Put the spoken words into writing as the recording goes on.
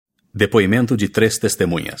Depoimento de 3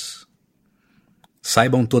 testemunhas.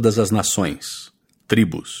 Saibam todas as nações,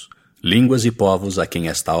 tribos, línguas e povos a quem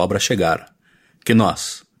esta obra chegar, que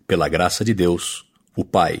nós, pela graça de Deus, o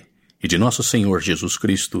Pai, e de nosso Senhor Jesus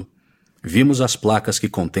Cristo, vimos as placas que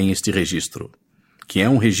contêm este registro, que é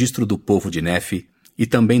um registro do povo de Nefe e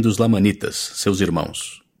também dos Lamanitas, seus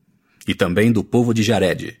irmãos, e também do povo de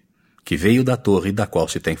Jared, que veio da torre da qual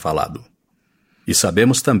se tem falado. E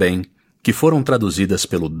sabemos também que foram traduzidas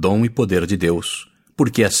pelo dom e poder de Deus,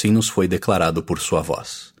 porque assim nos foi declarado por sua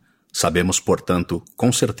voz. Sabemos, portanto,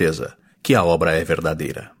 com certeza, que a obra é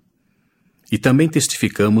verdadeira. E também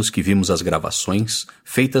testificamos que vimos as gravações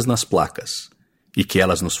feitas nas placas, e que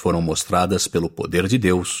elas nos foram mostradas pelo poder de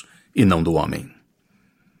Deus e não do homem.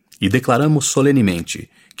 E declaramos solenemente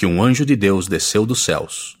que um anjo de Deus desceu dos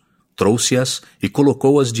céus, trouxe-as e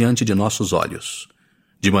colocou-as diante de nossos olhos,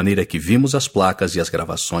 de maneira que vimos as placas e as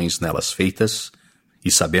gravações nelas feitas,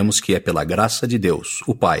 e sabemos que é pela graça de Deus,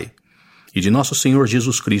 o Pai, e de nosso Senhor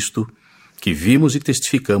Jesus Cristo, que vimos e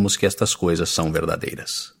testificamos que estas coisas são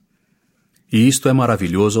verdadeiras. E isto é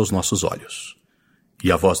maravilhoso aos nossos olhos.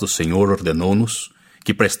 E a voz do Senhor ordenou-nos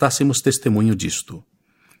que prestássemos testemunho disto.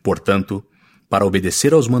 Portanto, para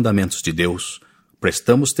obedecer aos mandamentos de Deus,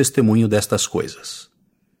 prestamos testemunho destas coisas.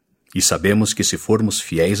 E sabemos que se formos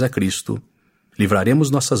fiéis a Cristo, livraremos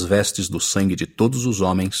nossas vestes do sangue de todos os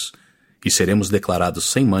homens e seremos declarados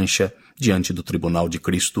sem mancha diante do tribunal de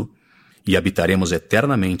Cristo e habitaremos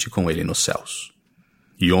eternamente com Ele nos céus.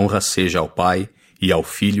 E honra seja ao Pai, e ao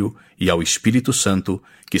Filho, e ao Espírito Santo,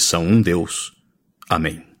 que são um Deus.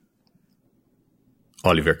 Amém.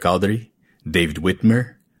 Oliver Cowdery, David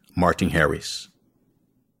Whitmer, Martin Harris.